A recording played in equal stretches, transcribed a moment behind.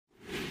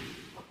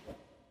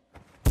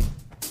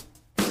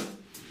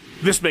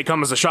This may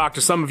come as a shock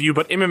to some of you,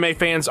 but MMA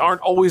fans aren't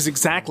always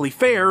exactly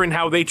fair in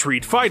how they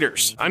treat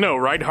fighters. I know,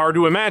 right? Hard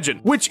to imagine.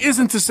 Which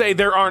isn't to say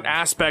there aren't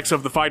aspects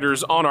of the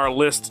fighters on our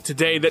list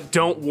today that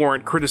don't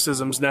warrant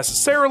criticisms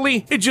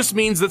necessarily. It just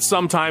means that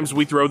sometimes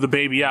we throw the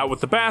baby out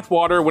with the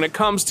bathwater when it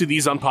comes to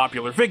these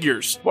unpopular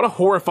figures. What a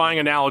horrifying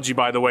analogy,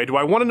 by the way. Do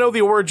I want to know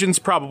the origins?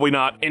 Probably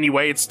not.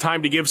 Anyway, it's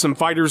time to give some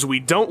fighters we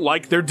don't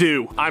like their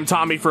due. I'm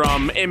Tommy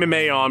from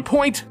MMA On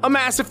Point. A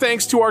massive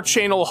thanks to our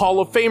channel Hall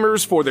of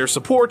Famers for their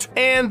support,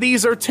 and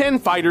these are 10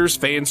 fighters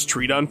fans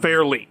treat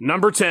unfairly.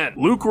 Number 10,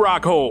 Luke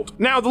Rockhold.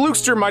 Now, the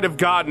Lukester might have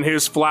gotten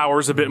his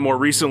flowers a bit more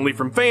recently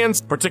from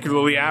fans,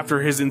 particularly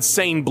after his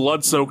insane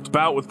blood-soaked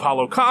bout with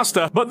Paulo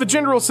Costa, but the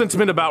general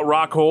sentiment about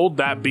Rockhold,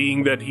 that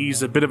being that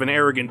he's a bit of an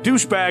arrogant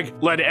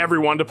douchebag, led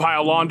everyone to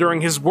pile on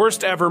during his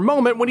worst ever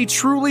moment when he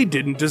truly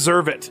didn't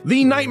deserve it.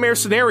 The nightmare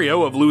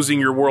scenario of losing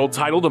your world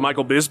title to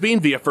Michael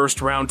Bisping via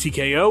first round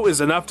TKO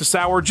is enough to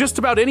sour just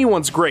about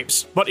anyone's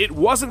grapes, but it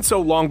wasn't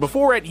so long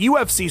before at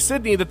UFC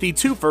Sydney that the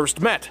two first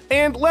met.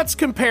 And let's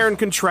compare and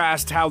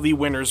contrast how the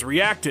winners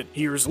reacted.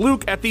 Here's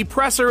Luke at the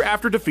presser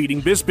after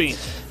defeating Bisping.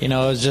 You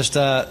know, it's just,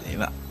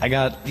 you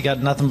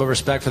got nothing but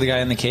respect for the guy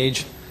in the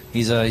cage.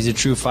 He's a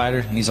true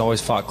fighter. He's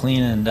always fought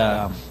clean, and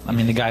I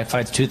mean, the guy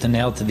fights tooth and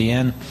nail to the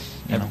end.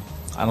 You know,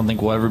 I don't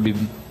think we'll ever be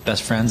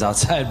best friends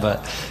outside,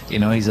 but you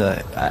know,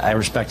 I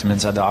respect him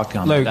inside the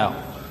octagon. Luke, no doubt.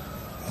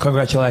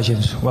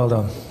 Congratulations. Well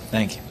done.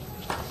 Thank you.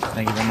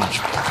 Thank you very much.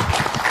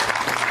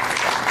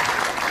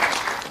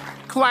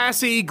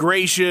 Classy,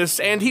 gracious,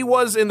 and he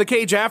was in the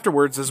cage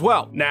afterwards as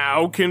well.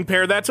 Now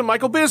compare that to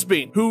Michael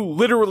Bisping, who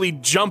literally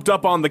jumped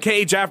up on the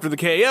cage after the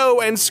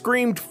KO and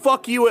screamed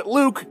 "fuck you" at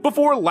Luke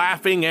before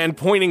laughing and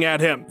pointing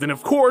at him. Then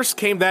of course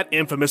came that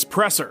infamous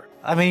presser.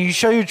 I mean, you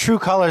show your true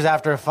colors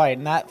after a fight,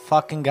 and that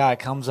fucking guy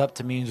comes up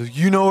to me and says,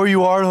 "You know where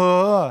you are,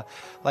 huh?"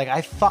 Like,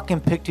 I fucking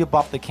picked you up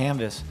off the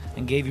canvas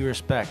and gave you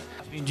respect.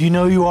 Do you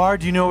know who you are?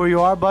 Do you know where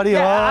you are, buddy?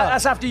 Yeah,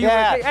 that's after you.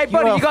 Yeah. Hey,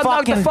 buddy, you got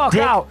knocked the fuck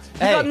out. You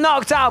got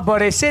knocked out,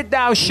 buddy. Sit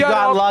down, shut up. You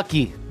got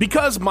lucky.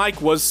 Because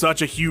Mike was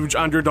such a huge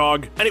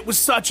underdog, and it was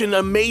such an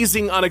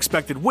amazing,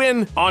 unexpected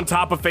win, on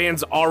top of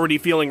fans already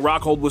feeling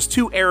Rockhold was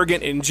too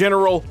arrogant in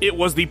general, it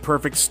was the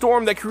perfect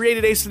storm that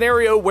created a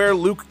scenario where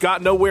Luke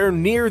got nowhere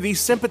near the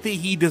sympathy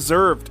he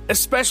deserved,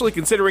 especially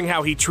considering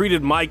how he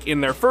treated Mike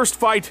in their first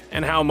fight,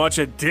 and how much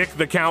a dick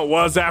the count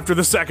was after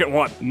the second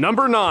one.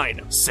 Number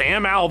 9,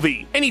 Sam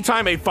Alvey.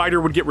 Anytime a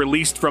fighter would get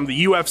released from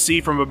the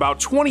UFC from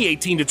about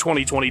 2018 to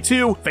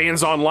 2022,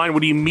 fans online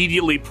would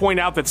immediately point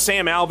out that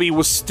Sam Alvey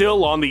was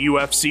still on the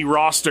UFC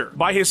roster.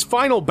 By his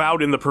final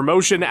bout in the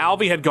promotion,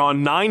 Alvey had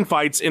gone 9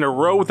 fights in a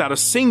row without a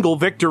single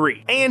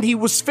victory, and he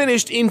was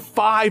finished in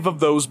 5 of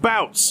those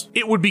bouts.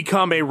 It would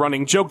become a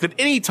running joke that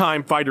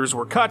anytime fighters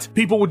were cut,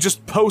 people would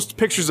just post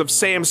pictures of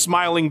Sam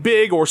smiling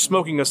big or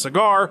smoking a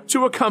cigar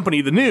to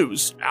accompany the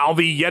news.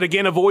 Alvey yet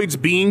again avoids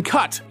being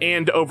cut,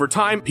 and over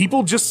time,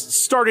 people just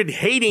started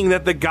hating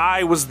that the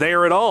guy was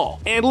there at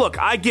all. And look,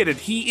 I get it,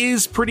 he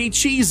is pretty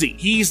cheesy.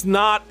 He's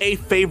not a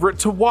favorite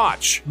to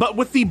watch. But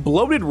with the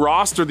bloated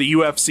roster the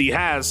UFC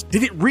has,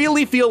 did it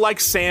really feel like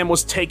Sam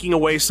was taking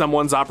away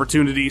someone's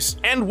opportunities?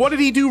 And what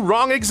did he do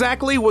wrong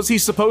exactly? Was he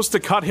supposed to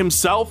cut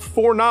himself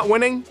for not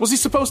winning? Was he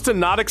supposed to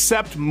not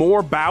accept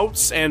more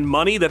bouts and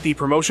money that the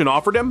promotion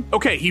offered him?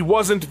 Okay, he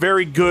wasn't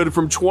very good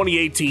from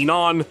 2018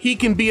 on. He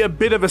can be a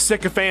bit of a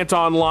sycophant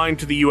online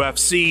to the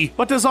UFC,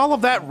 but does all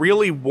of that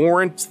really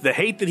warrant the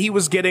hate that he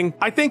was getting?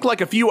 I think,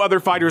 like a few other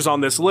fighters on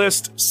this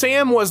list,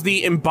 Sam was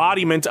the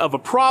embodiment of a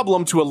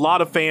problem to a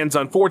lot of fans,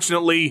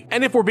 unfortunately,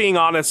 and if we're being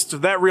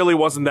honest, that really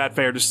wasn't that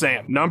fair to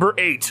Sam. Number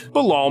 8,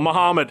 Belal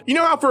Muhammad. You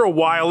know how for a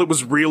while it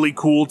was really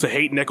cool to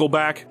hate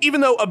Nickelback?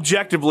 Even though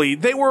objectively,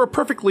 they were a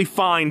perfectly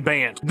fine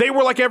band. They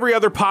were like every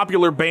other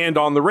popular band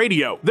on the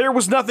radio. There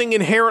was nothing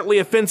inherently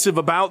offensive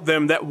about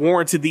them that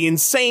warranted the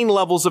insane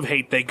levels of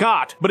hate they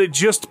got, but it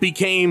just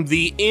became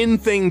the in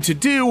thing to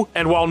do,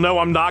 and while no,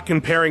 I'm not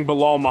comparing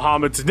Belal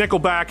Muhammad to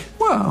Nickelback,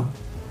 well,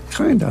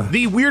 kinda.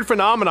 the weird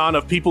phenomenon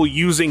of people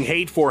using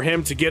hate for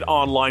him to get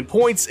online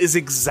points is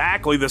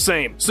exactly the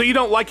same. So you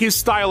don't like his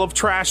style of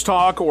trash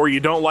talk, or you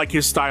don't like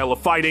his style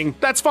of fighting,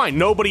 that's fine,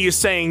 nobody is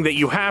saying that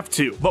you have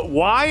to. But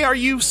why are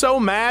you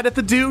so mad at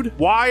the dude?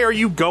 Why are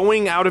you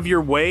going out of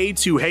your way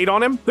to hate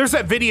on him? There's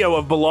that video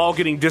of Belal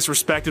getting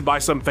disrespected by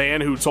some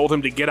fan who told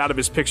him to get out of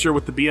his picture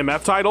with the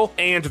BMF title,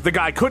 and the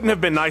guy couldn't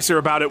have been nicer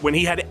about it when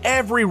he had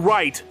every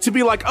right to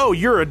be like, "Oh,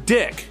 you're a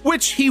dick."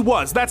 Which he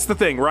was, that's the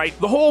thing, right?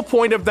 The whole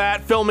point of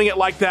that, filming it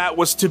like that,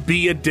 was to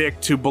be a dick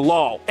to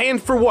Belal.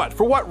 And for what?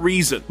 For what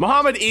reason?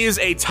 Muhammad is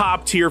a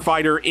top tier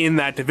fighter in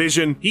that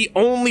division. He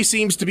only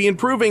seems to be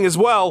improving as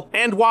well.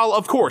 And while,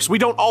 of course, we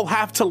don't all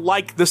have to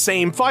like the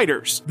same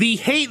fighters, the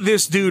hate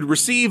this dude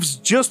receives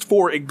just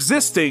for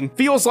existing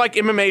feels like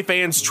MMA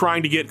fans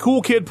trying to get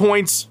cool kid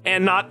points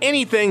and not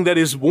anything that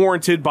is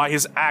warranted by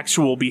his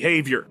actual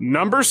behavior.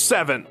 Number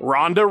 7,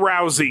 Ronda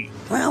Rousey.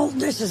 Well,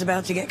 this is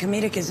about to get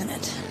comedic, isn't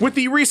it? With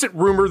the recent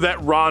rumor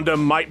that Ronda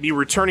might be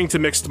returning to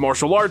mixed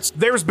martial arts,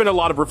 there's been a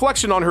lot of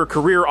reflection on her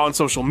career on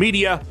social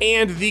media,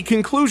 and the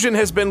conclusion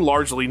has been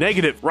largely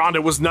negative. Ronda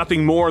was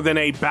nothing more than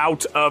a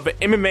bout of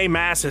MMA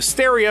mass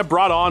hysteria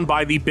brought on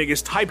by the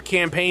biggest hype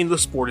campaign the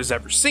sport has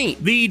ever seen.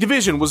 The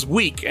division was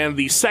weak, and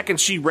the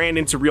second she ran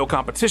into real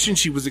competition,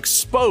 she was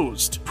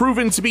exposed,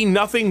 proven to be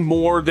nothing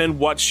more than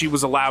what she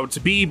was allowed to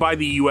be by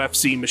the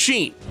UFC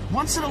machine.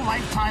 Once in a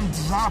lifetime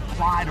does not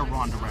apply to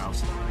Ronda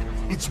Rousey.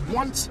 It's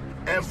once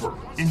ever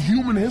in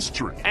human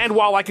history. And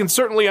while I can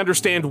certainly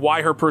understand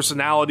why her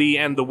personality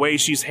and the way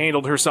she's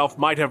handled herself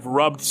might have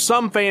rubbed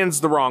some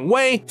fans the wrong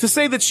way, to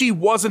say that she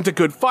wasn't a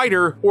good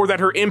fighter or that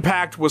her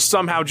impact was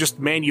somehow just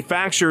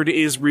manufactured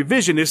is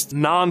revisionist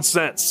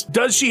nonsense.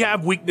 Does she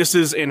have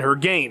weaknesses in her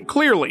game?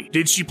 Clearly.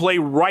 Did she play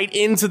right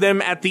into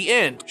them at the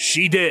end?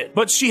 She did.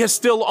 But she has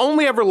still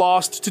only ever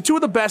lost to two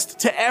of the best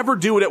to ever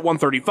do it at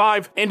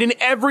 135, and in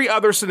every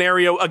other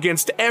scenario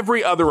against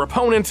every other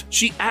opponent,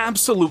 she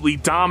absolutely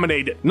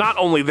dominated. Not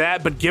only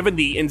that, but given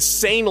the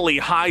insanely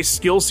high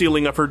skill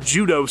ceiling of her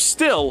judo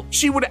still,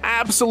 she would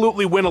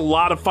absolutely win a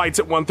lot of fights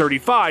at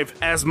 135,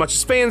 as much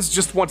as fans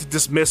just want to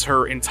dismiss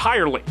her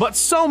entirely. But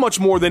so much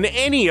more than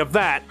any of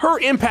that, her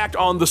impact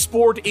on the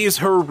sport is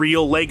her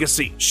real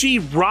legacy. She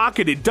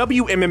rocketed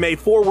WMMA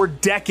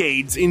forward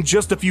decades in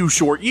just a few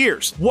short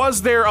years.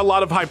 Was there a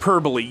lot of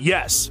hyperbole?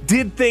 Yes.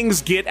 Did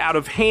things get out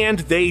of hand?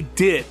 They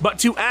did. But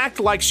to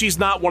act like she's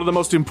not one of the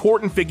most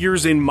important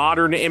figures in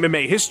modern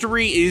MMA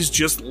history is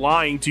just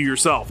lying to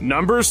yourself.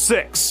 Number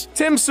 6,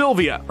 Tim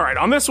Sylvia. Alright,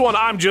 on this one,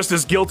 I'm just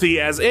as guilty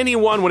as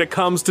anyone when it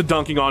comes to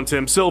dunking on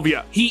Tim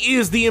Sylvia. He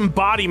is the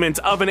embodiment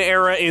of an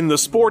era in the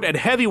sport at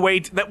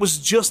heavyweight that was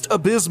just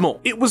abysmal.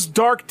 It was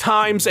dark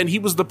times, and he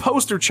was the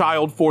poster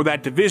child for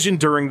that division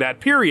during that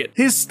period.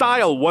 His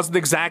style wasn't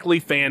exactly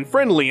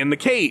fan-friendly in the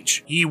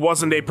cage. He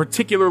wasn't a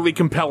particularly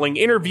compelling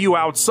interview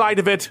outside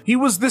of it. He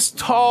was this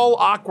tall,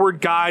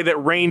 awkward guy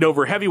that reigned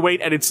over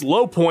heavyweight at its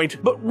low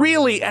point, but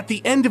really, at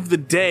the end of the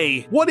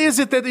day, what is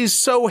it that is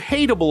so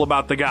hateable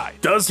about the guy?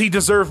 Does he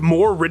deserve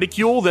more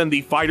ridicule than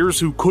the fighters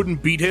who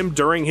couldn't beat him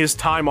during his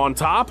time on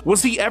top?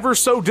 Was he ever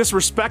so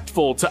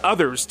disrespectful to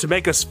others to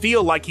make us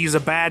feel like he's a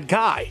bad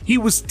guy? He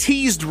was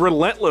teased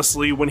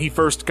relentlessly when he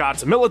first got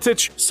to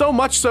Miletich, so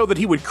much so that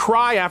he would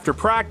cry after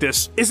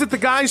practice. Is it the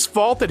guy's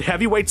fault that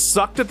heavyweight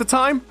sucked at the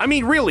time? I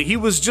mean, really, he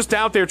was just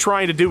out there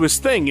trying to do his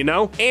thing, you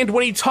know? And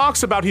when he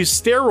talks about his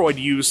steroid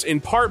use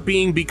in part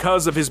being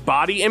because of his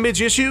body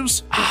image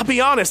issues, I'll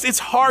be honest, it's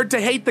hard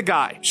to hate the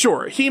guy.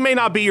 Sure, he may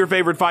not be your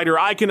favorite fighter,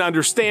 I can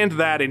understand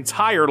that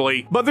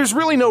entirely, but there's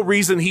really no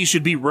reason he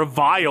should be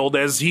reviled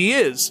as he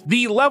is.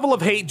 The level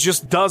of hate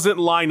just doesn't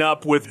line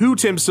up with who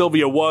Tim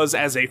Sylvia was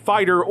as a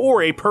fighter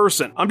or a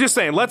person. I'm just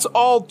saying, let's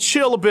all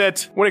chill a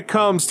bit when it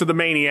comes to the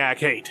maniac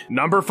hate.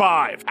 Number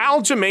 5,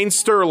 Aljamain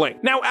Sterling.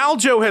 Now,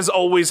 Aljo has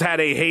always had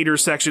a hater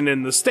section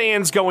in the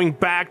stands, going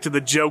back to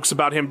the jokes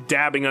about him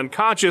dabbing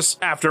unconscious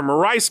after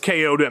Moraes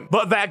KO'd him,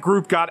 but that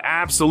group got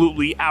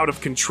absolutely out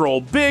of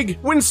control big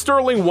when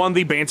Sterling won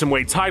the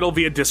bantamweight title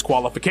via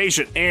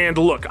disqualification. And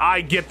look,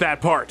 I get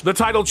that part. The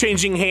title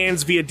changing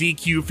hands via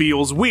DQ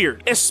feels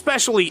weird,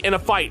 especially in a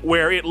fight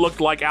where it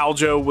looked like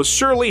Aljo was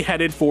surely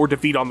headed for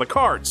defeat on the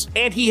cards.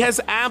 And he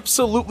has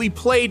absolutely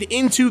played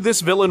into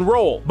this villain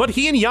role. But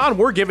he and Jan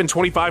were given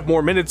 25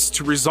 more minutes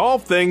to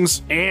resolve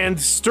things, and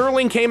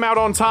Sterling came out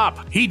on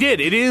top. He did.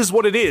 It is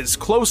what it is.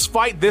 Close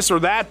fight, this or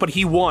that, but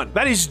he won.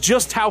 That is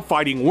just how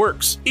fighting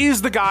works.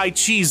 Is the guy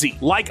cheesy,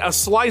 like a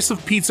slice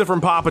of pizza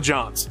from Papa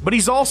John's? But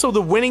he's also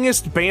the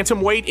winningest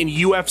bantamweight in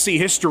UFC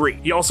history.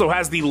 He also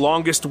has the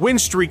longest win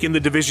streak in the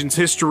division's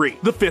history,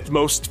 the 5th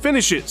most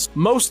finishes,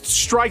 most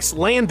strikes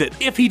landed.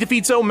 If he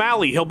defeats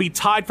O'Malley, he'll be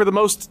tied for the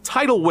most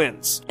title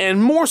wins.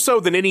 And more so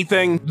than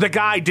anything, the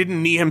guy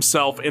didn't knee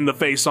himself in the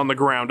face on the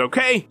ground,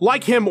 okay?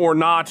 Like him or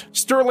not,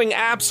 Sterling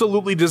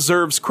absolutely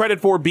deserves credit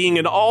for being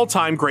an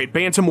all-time great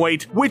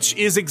bantamweight, which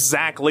is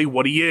exactly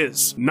what he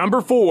is.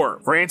 Number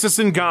 4, Francis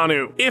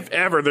Ngannou. If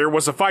ever there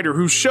was a fighter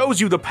who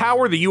shows you the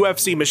power the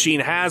UFC machine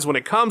has when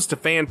it comes to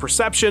fan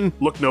perception,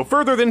 look no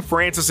further than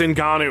Francis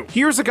Ngannou.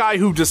 Here's a guy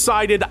who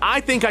decided,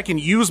 I think I can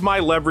use my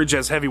leverage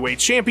as heavyweight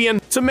champion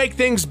to make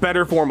things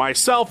better for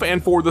myself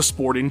and for the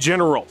sport in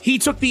general. He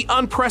took the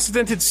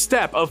unprecedented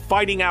step of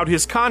fighting out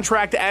his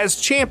contract as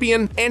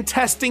champion and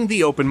testing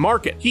the open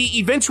market. He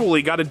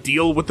eventually got a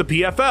deal with the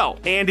PFL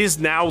and is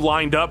now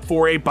lined up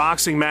for a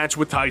boxing match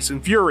with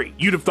Tyson Fury.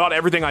 You'd have thought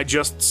everything I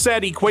just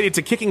said equated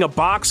to kicking a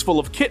box full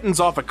of kittens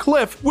off a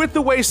cliff with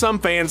the way some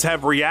fans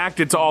have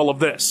reacted to all of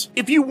this.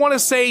 If you want to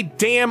say,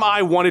 damn,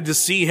 I wanted to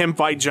see him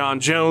fight Jon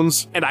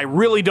Jones, and I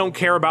really don't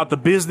care about the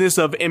business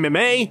of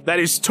MMA, that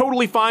is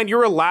totally fine.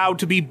 You're allowed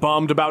to be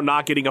bummed about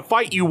not getting a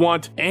fight you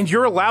want, and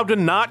you're allowed to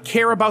not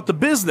care about the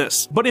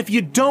business. But if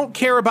you don't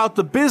care about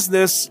the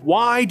business,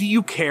 why do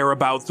you care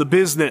about the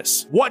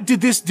business? What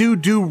did this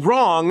dude do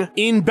wrong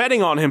in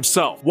betting on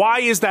himself? Why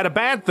is that a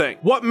bad thing?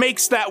 What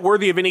makes that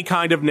worthy of any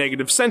kind of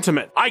negative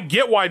sentiment? I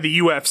get why the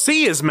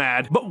UFC is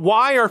mad, but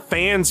why are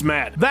fans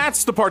mad?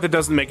 That's the part that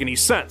doesn't make any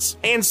sense.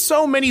 And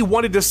so many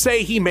wanted to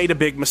say he made a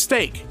big mistake.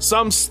 mistake.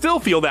 Some still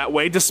feel that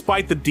way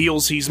despite the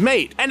deals he's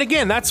made. And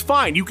again, that's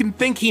fine. You can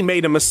think he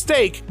made a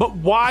mistake, but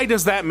why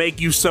does that make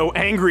you so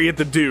angry at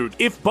the dude?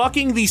 If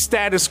bucking the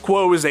status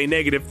quo is a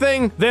negative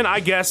thing, then I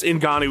guess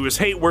Ngannou is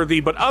hate-worthy,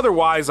 but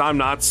otherwise I'm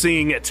not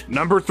seeing it.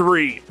 Number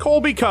 3,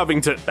 Colby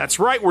Covington. That's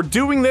right, we're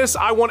doing this.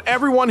 I want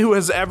everyone who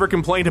has ever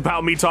complained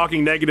about me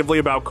talking negatively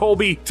about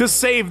Colby to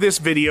save this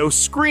video,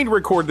 screen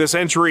record this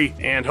entry,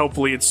 and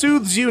hopefully it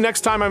soothes you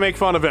next time I make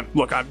fun of him.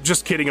 Look, I'm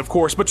just kidding, of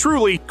course, but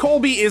truly,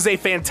 Colby is a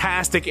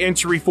fantastic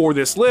entry for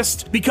this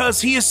list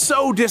because he is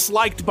so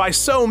disliked by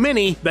so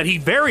many that he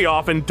very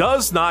often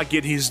does not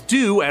get his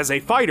due as a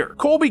fighter.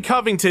 Colby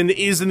Covington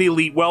is an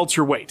elite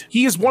welterweight.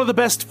 He is one of the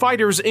best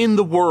fighters in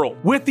the world,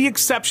 with the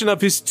exception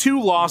of his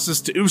 2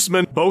 losses to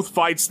Usman, both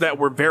fights that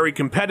were very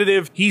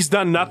competitive. He's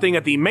done nothing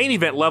at the main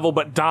event level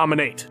but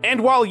dominate.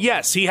 And while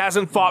yes, he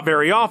hasn't fought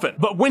very often,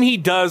 but when he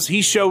does,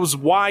 he shows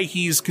why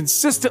he's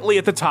consistently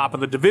at the top of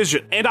the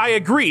division. And I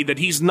agree that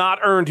he's not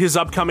earned his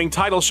upcoming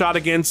title shot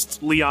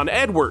against Leon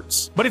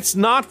Edwards, but it's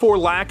not for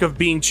lack of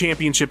being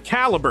championship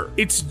caliber.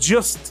 It's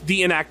just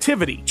the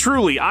inactivity.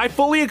 Truly, I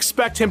fully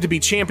expect him to be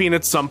champion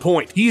at some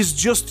point. He is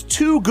just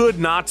too good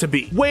not to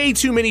be. Way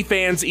too many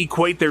fans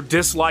equate their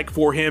dislike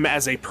for him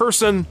as a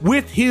person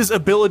with his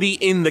ability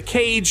in the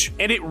cage,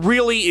 and it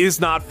really is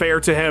not fair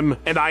to him,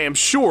 and I am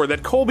sure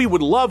that Colby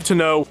would love to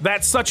know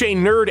that such a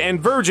nerd and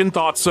virgin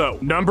thought so.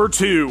 Number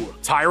 2,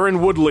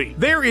 Tyron Woodley.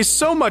 There is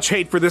so much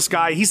hate for this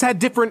guy. He's had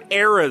different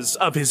eras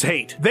of his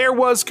hate. There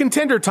was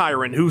Contender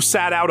Tyron, who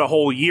sat out a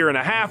whole year and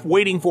a half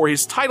waiting for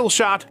his title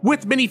shot,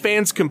 with many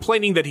fans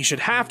complaining that he should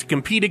have to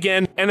compete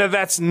again, and that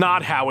that's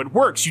not how it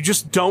works. You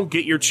just don't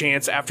get your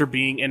chance after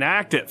being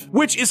inactive,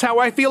 which is how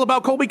I feel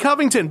about Colby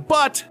Covington,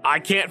 but I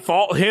can't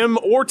fault him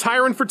or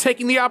Tyron for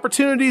taking the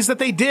opportunities that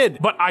they did.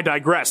 But I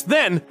digress.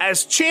 Then,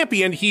 as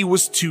champion, he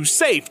was too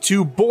safe,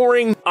 too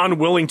boring,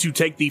 unwilling to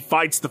take the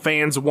fights the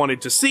fans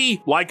wanted to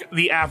see, like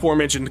the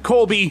aforementioned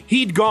Colby.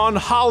 He'd gone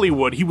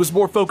Hollywood. He was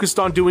more focused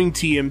on doing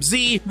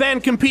TMZ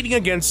than competing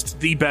against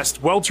the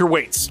best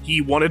welterweights.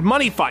 He wanted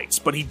money fights,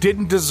 but he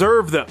didn't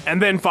deserve them.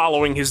 And then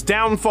following his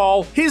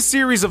downfall, his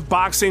series of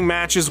boxing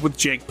matches with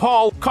Jake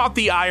Paul caught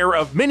the ire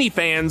of many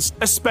fans,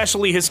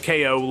 especially his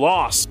KO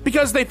loss,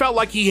 because they felt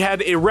like he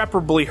had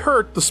irreparably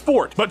hurt the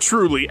sport. But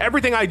truly,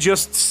 everything I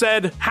just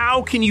said,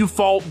 how can you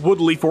fault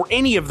Woodley for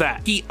any of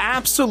that? He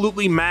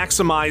absolutely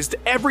maximized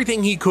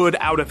everything he could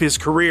out of his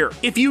career.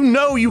 If you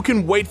know you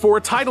can wait for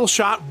a title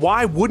shot,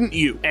 why wouldn't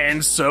you?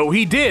 And so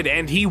he did,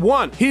 and he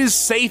won. His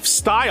safe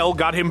style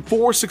got him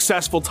 4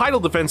 successful title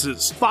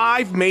defenses,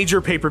 5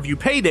 major pay-per-view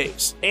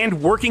paydays,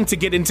 and working to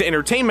get into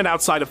entertainment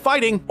outside of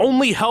fighting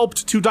only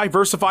helped to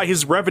diversify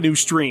his revenue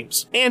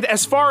streams. And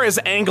as far as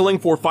angling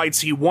for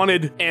fights he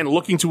wanted and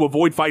looking to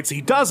avoid fights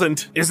he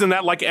doesn't, isn't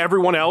that like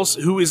everyone else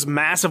who is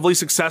massively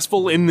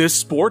successful in this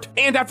sport?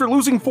 And after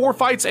losing 4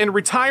 fights and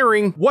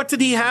retiring, what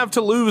did he have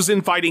to lose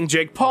in fighting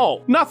Jake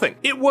Paul? Nothing.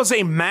 It was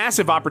a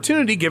massive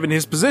opportunity given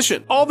his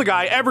position. All the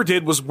guy ever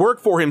did was work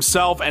for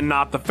himself and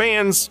not the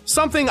fans,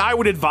 something I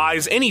would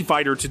advise any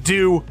fighter to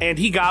do, and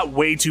he got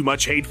way too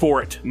much hate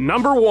for it.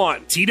 Number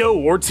 1, Tito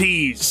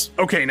Ortiz.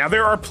 Okay, now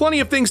there are plenty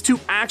of things to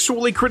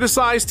actually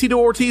criticize Tito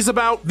Ortiz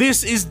about.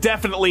 This is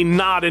definitely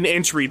not an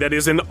entry that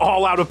is an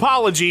all-out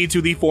apology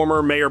to the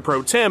former mayor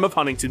pro tem of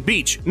Huntington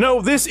Beach.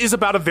 No, this is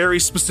about a very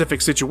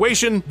specific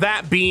situation,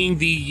 that being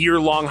the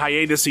year-long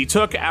hiatus he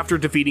took after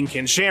defeating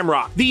Ken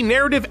Shamrock. The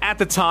narrative at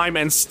the time,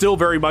 and still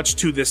very much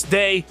to this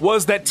day,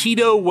 was that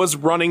Tito was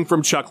running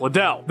from Chuck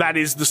Liddell. That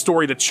is the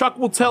story that Chuck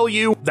will tell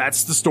you,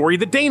 that's the story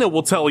that Dana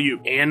will tell you,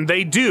 and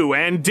they do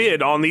and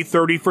did on the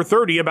 30 for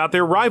 30 about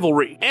their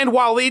rivalry. And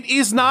while it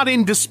is not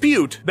in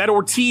dispute that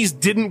Ortiz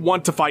didn't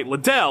want to fight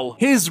Liddell,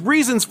 his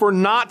reasons for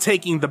not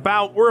taking the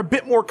bout were a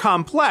bit more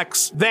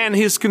complex than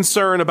his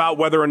concern about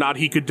whether or not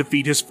he could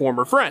defeat his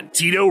former friend.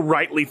 Tito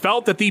rightly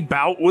felt that the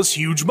bout was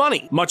huge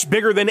money, much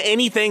bigger than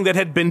anything that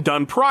had been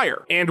done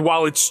prior. And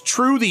while it's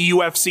true the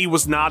UFC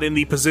was not in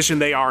the position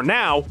they are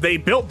now, they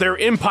built their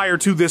empire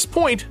to this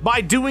point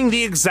by doing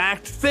the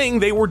exact thing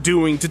they were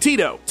doing to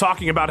Tito,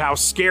 talking about how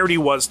scared he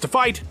was to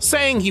fight,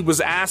 saying he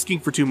was asking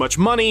for too much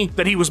money,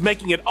 that he was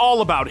making it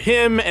all about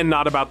him and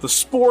not about the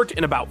sport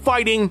and about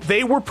fighting.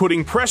 They were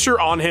putting pressure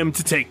on him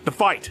to take the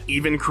fight,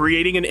 even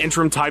creating an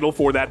interim title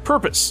for that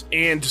purpose.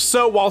 And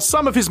so while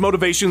some of his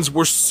motivations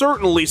were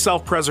certainly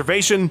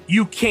self-preservation,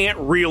 you can't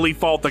really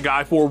fault the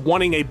guy for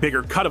wanting a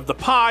bigger cut of the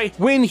pie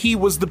when he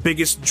was the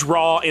biggest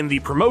draw in the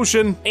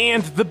promotion,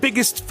 and the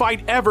biggest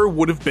fight ever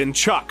would have been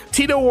Chuck.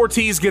 Tito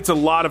Ortiz gets a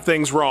lot of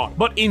things wrong,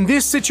 but in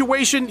this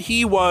situation,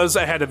 he was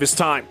ahead of his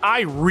time.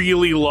 I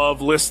really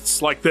love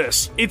lists like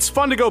this. It's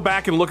fun to go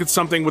back and look at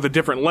something with a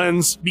different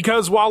lens,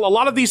 because while a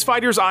lot of these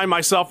fighters I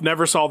myself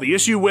never saw the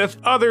issue with,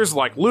 others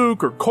like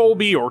Luke or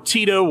Colby or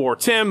Tito or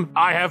Tim,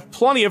 I have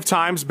plenty of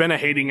times been a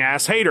hating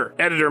ass hater.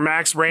 Editor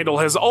Max Randall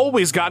has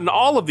always gotten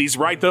all of these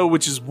right though,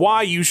 which is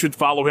why you should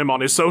follow him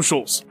on his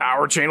socials.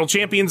 Our channel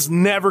champions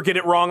never get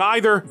it wrong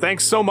either.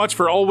 Thanks so much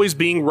for always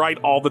being right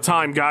all the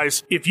time,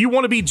 guys. If you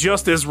want to be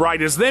just as right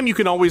as them, you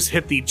can always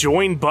hit the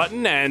join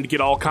button and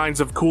get all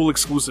kinds of cool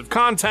exclusive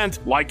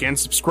content. Like and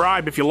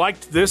subscribe if you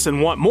liked this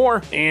and want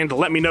more, and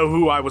let me know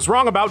who I was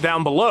wrong about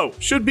down below.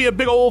 Should be a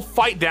big ol'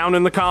 fight down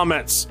in the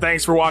comments.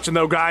 Thanks for watching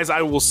though, guys.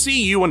 I will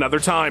see you another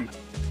time.